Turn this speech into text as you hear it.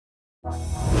Are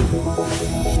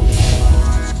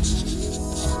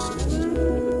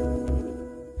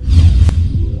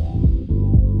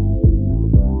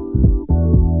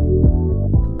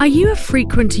you a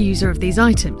frequent user of these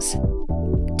items?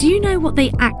 Do you know what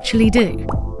they actually do?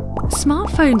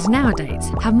 Smartphones nowadays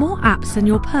have more apps than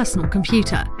your personal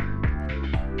computer.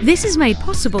 This is made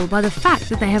possible by the fact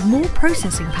that they have more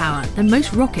processing power than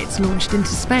most rockets launched into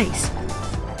space.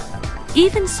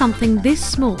 Even something this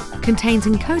small contains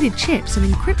encoded chips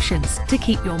and encryptions to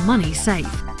keep your money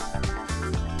safe.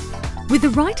 With the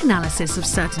right analysis of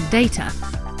certain data,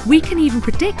 we can even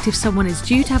predict if someone is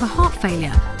due to have a heart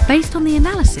failure based on the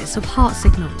analysis of heart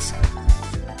signals.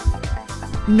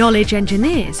 Knowledge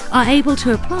engineers are able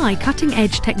to apply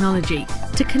cutting-edge technology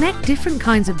to connect different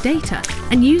kinds of data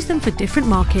and use them for different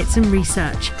markets and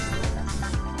research.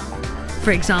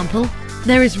 For example,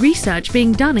 there is research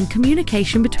being done in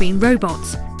communication between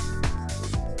robots.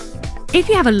 If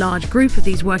you have a large group of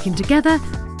these working together,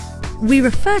 we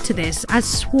refer to this as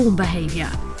swarm behavior.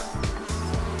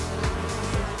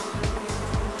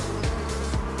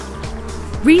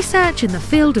 Research in the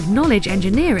field of knowledge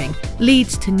engineering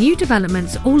leads to new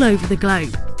developments all over the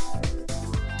globe.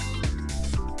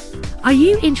 Are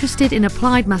you interested in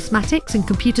applied mathematics and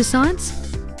computer science?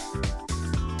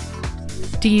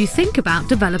 Do you think about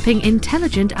developing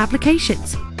intelligent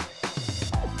applications?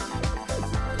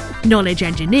 Knowledge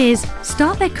engineers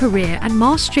start their career at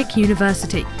Maastricht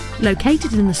University,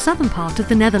 located in the southern part of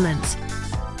the Netherlands.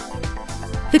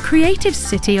 The creative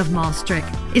city of Maastricht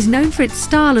is known for its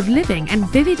style of living and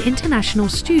vivid international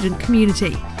student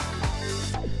community.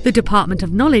 The Department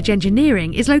of Knowledge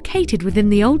Engineering is located within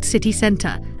the old city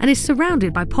centre and is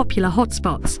surrounded by popular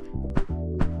hotspots.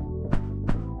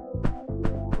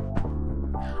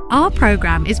 Our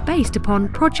programme is based upon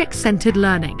project-centred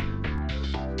learning.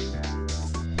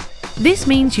 This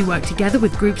means you work together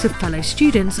with groups of fellow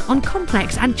students on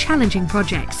complex and challenging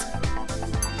projects.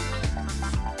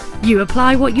 You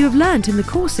apply what you have learned in the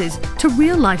courses to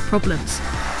real-life problems.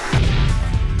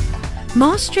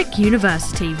 Maastricht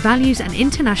University values an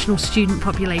international student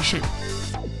population.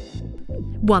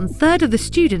 1/3 of the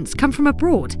students come from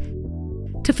abroad.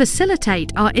 To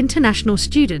facilitate our international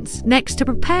students next to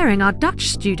preparing our Dutch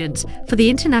students for the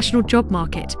international job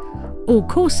market, all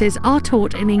courses are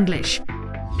taught in English.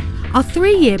 Our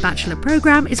 3-year bachelor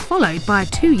programme is followed by a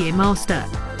 2-year master.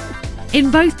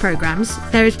 In both programmes,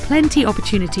 there is plenty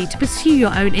opportunity to pursue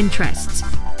your own interests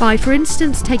by, for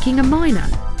instance, taking a minor,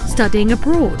 studying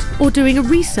abroad, or doing a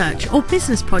research or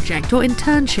business project or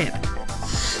internship.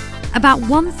 About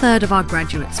 1/3 of our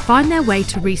graduates find their way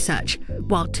to research,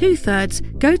 while 2/3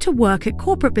 go to work at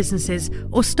corporate businesses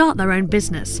or start their own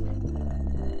business.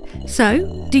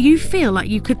 So, do you feel like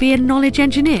you could be a knowledge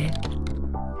engineer?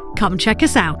 Come check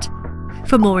us out.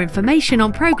 For more information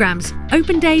on programmes,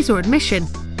 open days or admission,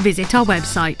 visit our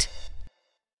website.